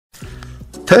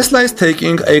Tesla is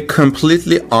taking a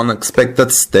completely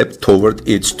unexpected step toward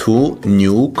its two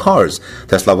new cars.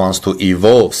 Tesla wants to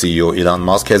evolve. CEO Elon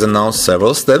Musk has announced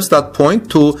several steps that point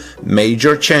to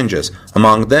major changes.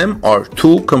 Among them are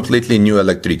two completely new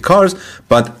electric cars,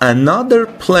 but another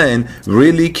plan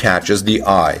really catches the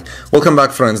eye. Welcome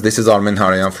back, friends. This is Armen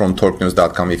Harayan from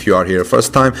torquenews.com. If you are here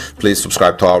first time, please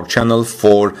subscribe to our channel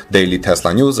for daily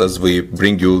Tesla news as we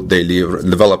bring you daily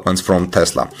developments from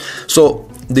Tesla. So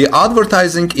the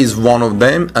advertising is one of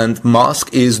them, and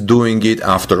Musk is doing it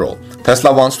after all.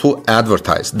 Tesla wants to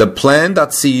advertise. The plan that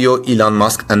CEO Elon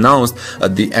Musk announced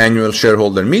at the annual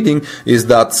shareholder meeting is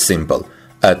that simple,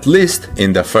 at least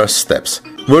in the first steps.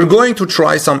 We're going to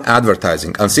try some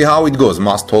advertising and see how it goes,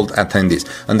 Musk told attendees,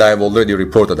 and I have already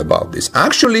reported about this.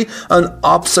 Actually, an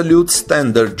absolute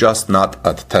standard, just not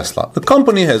at Tesla. The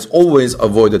company has always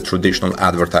avoided traditional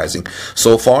advertising.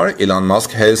 So far, Elon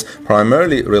Musk has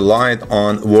primarily relied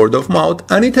on word of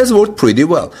mouth, and it has worked pretty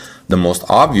well. The most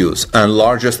obvious and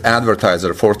largest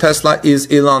advertiser for Tesla is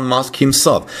Elon Musk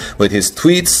himself, with his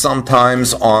tweets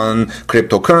sometimes on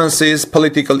cryptocurrencies,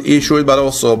 political issues, but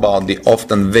also about the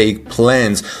often vague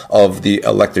plans of the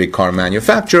electric car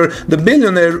manufacturer. The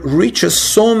billionaire reaches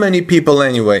so many people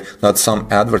anyway that some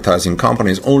advertising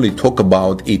companies only talk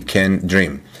about it can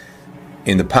dream.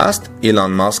 In the past,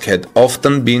 Elon Musk had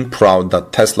often been proud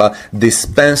that Tesla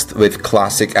dispensed with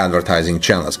classic advertising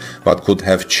channels. What could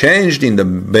have changed in the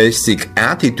basic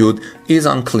attitude is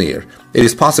unclear. It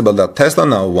is possible that Tesla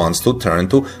now wants to turn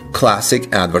to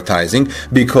classic advertising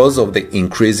because of the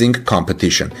increasing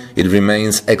competition. It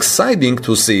remains exciting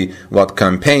to see what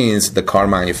campaigns the car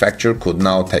manufacturer could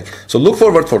now take. So look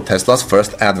forward for Tesla's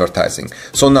first advertising.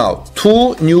 So now,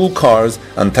 two new cars,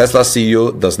 and Tesla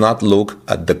CEO does not look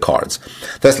at the cards.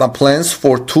 Tesla plans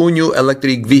for two new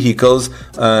electric vehicles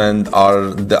and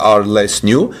are less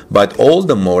new, but all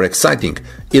the more exciting.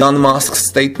 Elon Musk's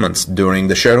statements during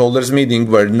the shareholders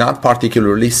meeting were not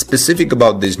particularly specific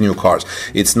about these new cars.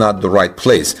 It's not the right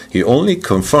place. He only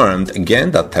confirmed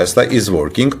again that Tesla is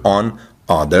working on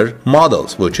other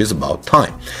models, which is about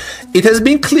time. It has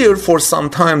been clear for some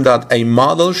time that a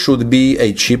model should be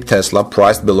a cheap Tesla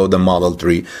priced below the Model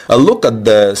 3. A look at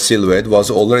the silhouette was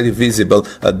already visible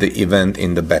at the event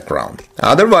in the background.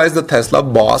 Otherwise, the Tesla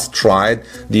boss tried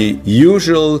the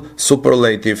usual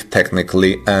superlative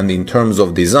technically, and in terms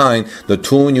of design, the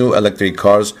two new electric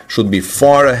cars should be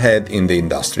far ahead in the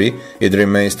industry. It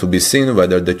remains to be seen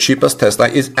whether the cheapest Tesla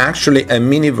is actually a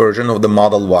mini version of the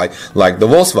Model Y like the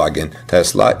Volkswagen.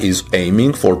 Tesla is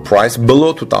aiming for price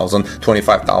below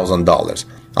 $25,000.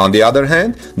 On the other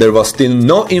hand, there was still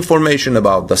no information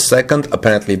about the second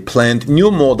apparently planned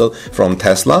new model from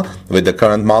Tesla. With the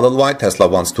current Model Y, Tesla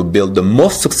wants to build the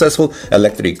most successful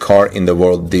electric car in the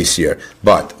world this year.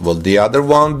 But will the other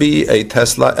one be a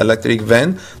Tesla electric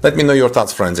van? Let me know your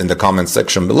thoughts, friends, in the comment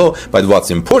section below. But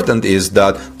what's important is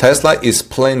that Tesla is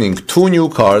planning two new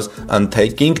cars and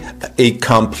taking a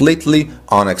completely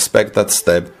unexpected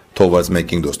step towards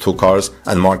making those two cars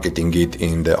and marketing it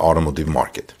in the automotive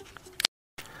market.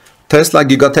 Tesla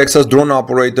Giga Texas drone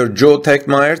operator Joe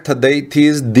Techmeyer today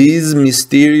teased these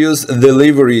mysterious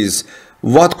deliveries.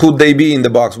 What could they be in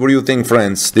the box? What do you think,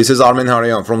 friends? This is Armen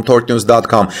Harayan from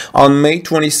torquenews.com. On May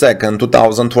 22nd,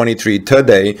 2023,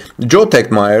 today, Joe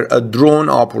Techmeyer, a drone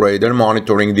operator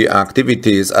monitoring the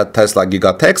activities at Tesla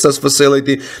Giga Texas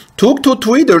facility, took to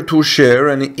Twitter to share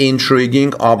an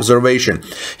intriguing observation.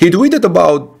 He tweeted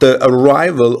about the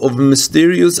arrival of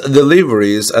mysterious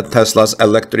deliveries at Tesla's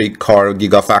electric car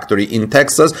Gigafactory in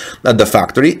Texas at the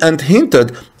factory and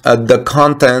hinted at the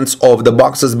contents of the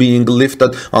boxes being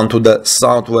lifted onto the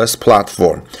southwest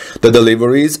platform. The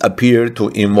deliveries appear to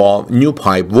involve new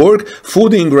pipe work,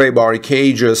 food-in rebar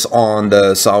cages on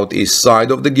the southeast side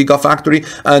of the Gigafactory,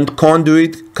 and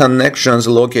conduit connections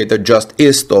located just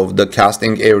east of the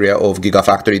casting area of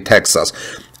Gigafactory, Texas.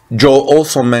 Joe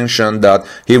also mentioned that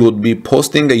he would be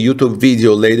posting a YouTube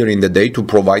video later in the day to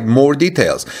provide more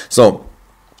details. So,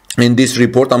 in this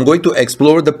report, I'm going to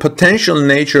explore the potential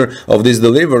nature of these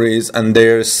deliveries and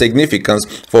their significance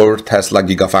for Tesla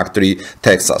Gigafactory,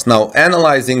 Texas. Now,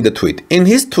 analyzing the tweet. In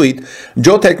his tweet,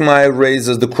 Joe Techmeyer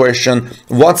raises the question,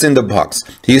 what's in the box?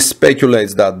 He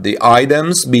speculates that the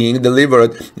items being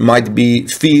delivered might be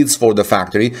feeds for the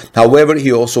factory. However,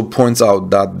 he also points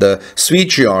out that the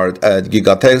switchyard at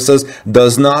Giga Texas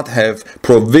does not have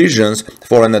provisions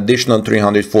for an additional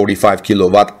 345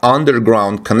 kilowatt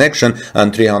underground connection,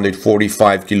 and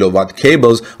 345 kilowatt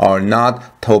cables are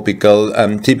not typical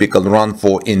run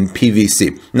for in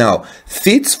PVC. Now,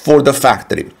 feeds for the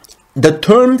factory. The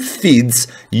term feeds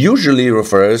usually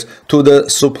refers to the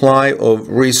supply of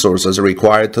resources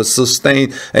required to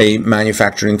sustain a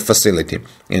manufacturing facility.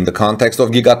 In the context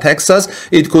of Gigatexas,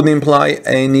 it could imply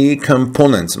any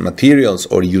components, materials,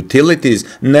 or utilities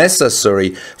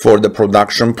necessary for the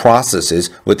production processes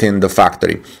within the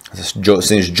factory.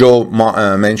 Since Joe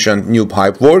mentioned new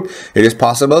pipe work, it is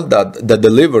possible that the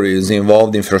deliveries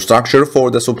involved infrastructure for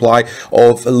the supply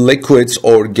of liquids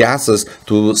or gases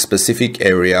to specific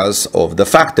areas of the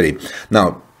factory.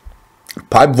 Now,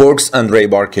 pipeworks and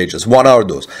rebar cages, what are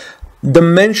those? The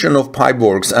mention of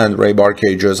pipeworks and rebar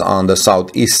cages on the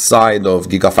southeast side of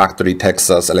Gigafactory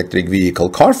Texas electric vehicle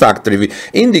car factory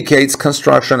indicates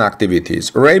construction activities.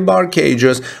 Rebar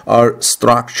cages are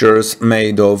structures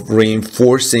made of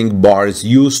reinforcing bars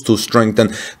used to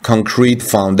strengthen concrete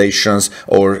foundations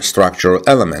or structural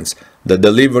elements. The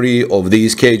delivery of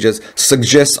these cages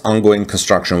suggests ongoing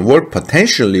construction work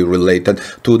potentially related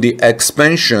to the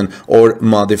expansion or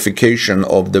modification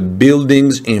of the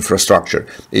building's infrastructure.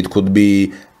 It could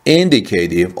be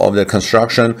indicative of the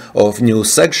construction of new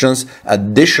sections,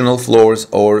 additional floors,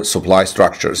 or supply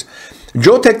structures.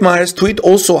 Joe Techmeyer's tweet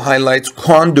also highlights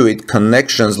conduit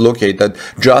connections located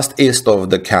just east of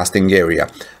the casting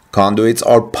area. Conduits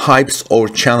are pipes or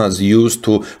channels used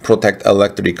to protect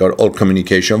electrical or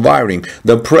communication wiring.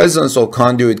 The presence of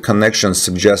conduit connections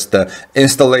suggests the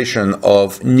installation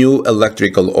of new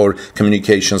electrical or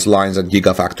communications lines at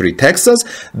Gigafactory Texas.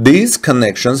 These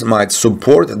connections might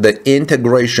support the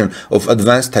integration of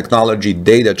advanced technology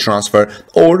data transfer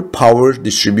or power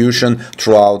distribution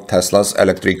throughout Tesla's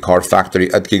electric car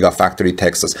factory at Gigafactory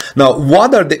Texas. Now,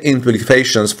 what are the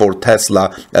implications for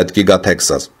Tesla at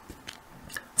Gigatexas?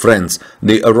 Friends,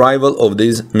 the arrival of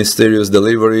these mysterious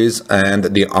deliveries and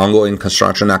the ongoing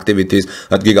construction activities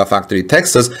at Gigafactory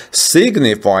Texas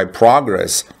signify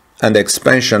progress and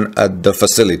expansion at the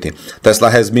facility. Tesla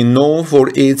has been known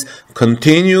for its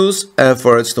continuous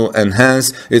efforts to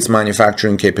enhance its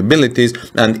manufacturing capabilities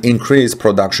and increase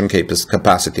production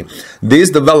capacity.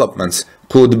 These developments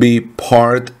could be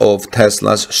part of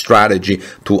Tesla's strategy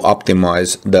to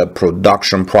optimize the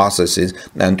production processes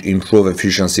and improve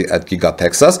efficiency at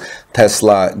Gigatexas.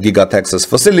 Tesla Gigatexas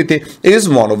facility is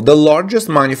one of the largest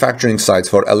manufacturing sites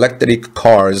for electric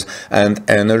cars and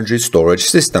energy storage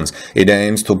systems. It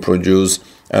aims to produce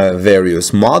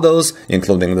various models,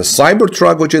 including the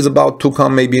Cybertruck, which is about to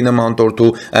come maybe in a month or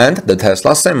two, and the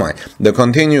Tesla Semi. The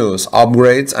continuous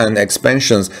upgrades and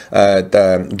expansions at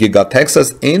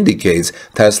Gigatexas indicates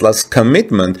Tesla's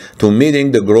commitment to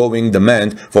meeting the growing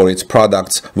demand for its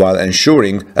products while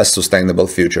ensuring a sustainable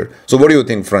future. So what do you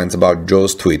think, friends, about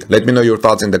Joe's tweet? Let me know your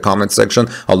thoughts in the comment section.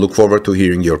 I'll look forward to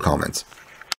hearing your comments.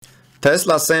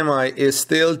 Tesla Semi is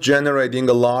still generating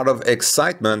a lot of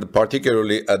excitement,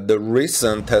 particularly at the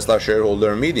recent Tesla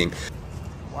shareholder meeting.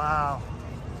 Wow.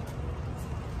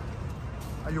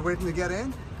 Are you waiting to get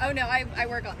in? Oh no, I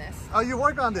work on this. Oh, you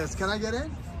work on this. Can I get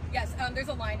in? Yes, there's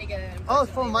a line to get in. Oh,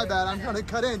 it's for my bad. I'm trying to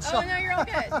cut in. Oh no, you're all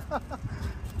good.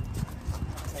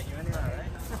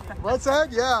 What's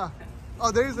that? Yeah.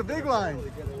 Oh, there's a big line.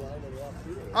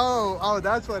 Oh,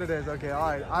 that's what it is. Okay, all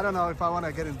right. I don't know if I want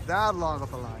to get in that long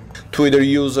of a line. Twitter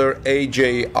user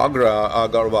AJ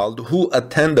Agarwal, who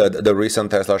attended the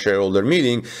recent Tesla shareholder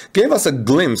meeting, gave us a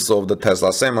glimpse of the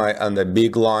Tesla Semi and a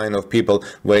big line of people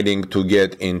waiting to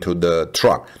get into the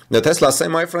truck. The Tesla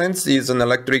Semi, friends, is an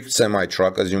electric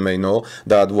semi-truck, as you may know,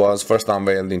 that was first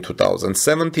unveiled in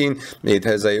 2017. It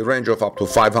has a range of up to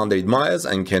 500 miles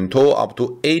and can tow up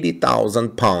to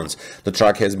 80,000 pounds. The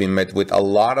truck has been met with a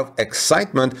lot of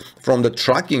excitement from the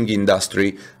trucking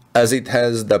industry, as it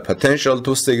has the potential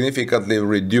to significantly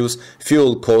reduce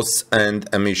fuel costs and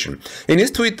emission. In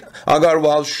his tweet,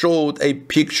 Agarwal showed a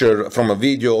picture from a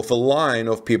video of a line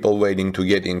of people waiting to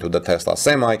get into the Tesla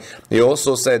Semi. He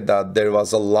also said that there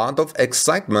was a lot of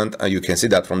excitement, you can see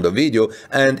that from the video,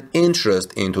 and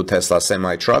interest into Tesla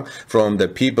Semi truck from the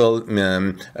people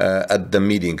at the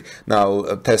meeting. Now,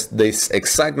 this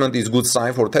excitement is good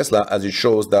sign for Tesla, as it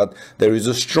shows that there is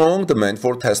a strong demand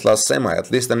for Tesla Semi,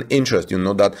 at least an interest. You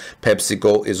know that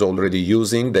PepsiCo is already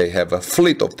using. They have a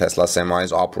fleet of Tesla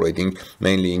Semis operating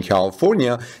mainly in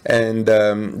California, and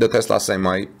the Tesla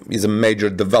Semi is a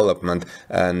major development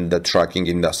in the trucking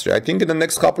industry. I think in the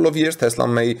next couple of years, Tesla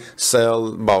may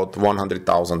sell about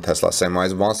 100,000 Tesla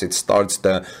Semis once it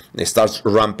starts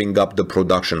ramping up the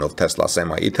production of Tesla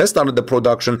Semi. It has started the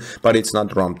production, but it's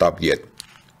not ramped up yet.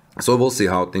 So we'll see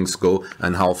how things go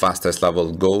and how fast Tesla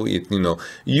will go.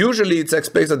 Usually it's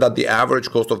expected that the average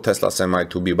cost of Tesla Semi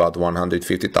to be about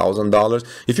 $150,000.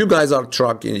 If you guys are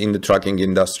in the trucking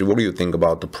industry, what do you think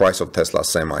about the price of Tesla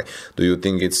Semi? Do you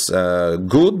think it's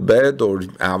good, bad, or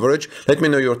average? Let me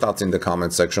know your thoughts in the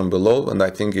comment section below. And I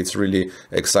think it's really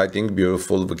exciting,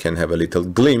 beautiful. We can have a little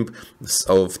glimpse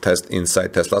of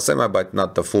inside Tesla Semi, but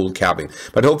not the full cabin.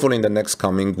 But hopefully in the next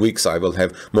coming weeks, I will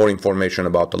have more information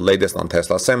about the latest on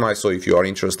Tesla Semi. So if you are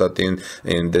interested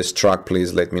in this truck,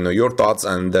 please let me know your thoughts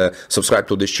and subscribe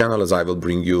to this channel, as I will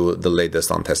bring you the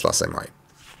latest on Tesla Semi.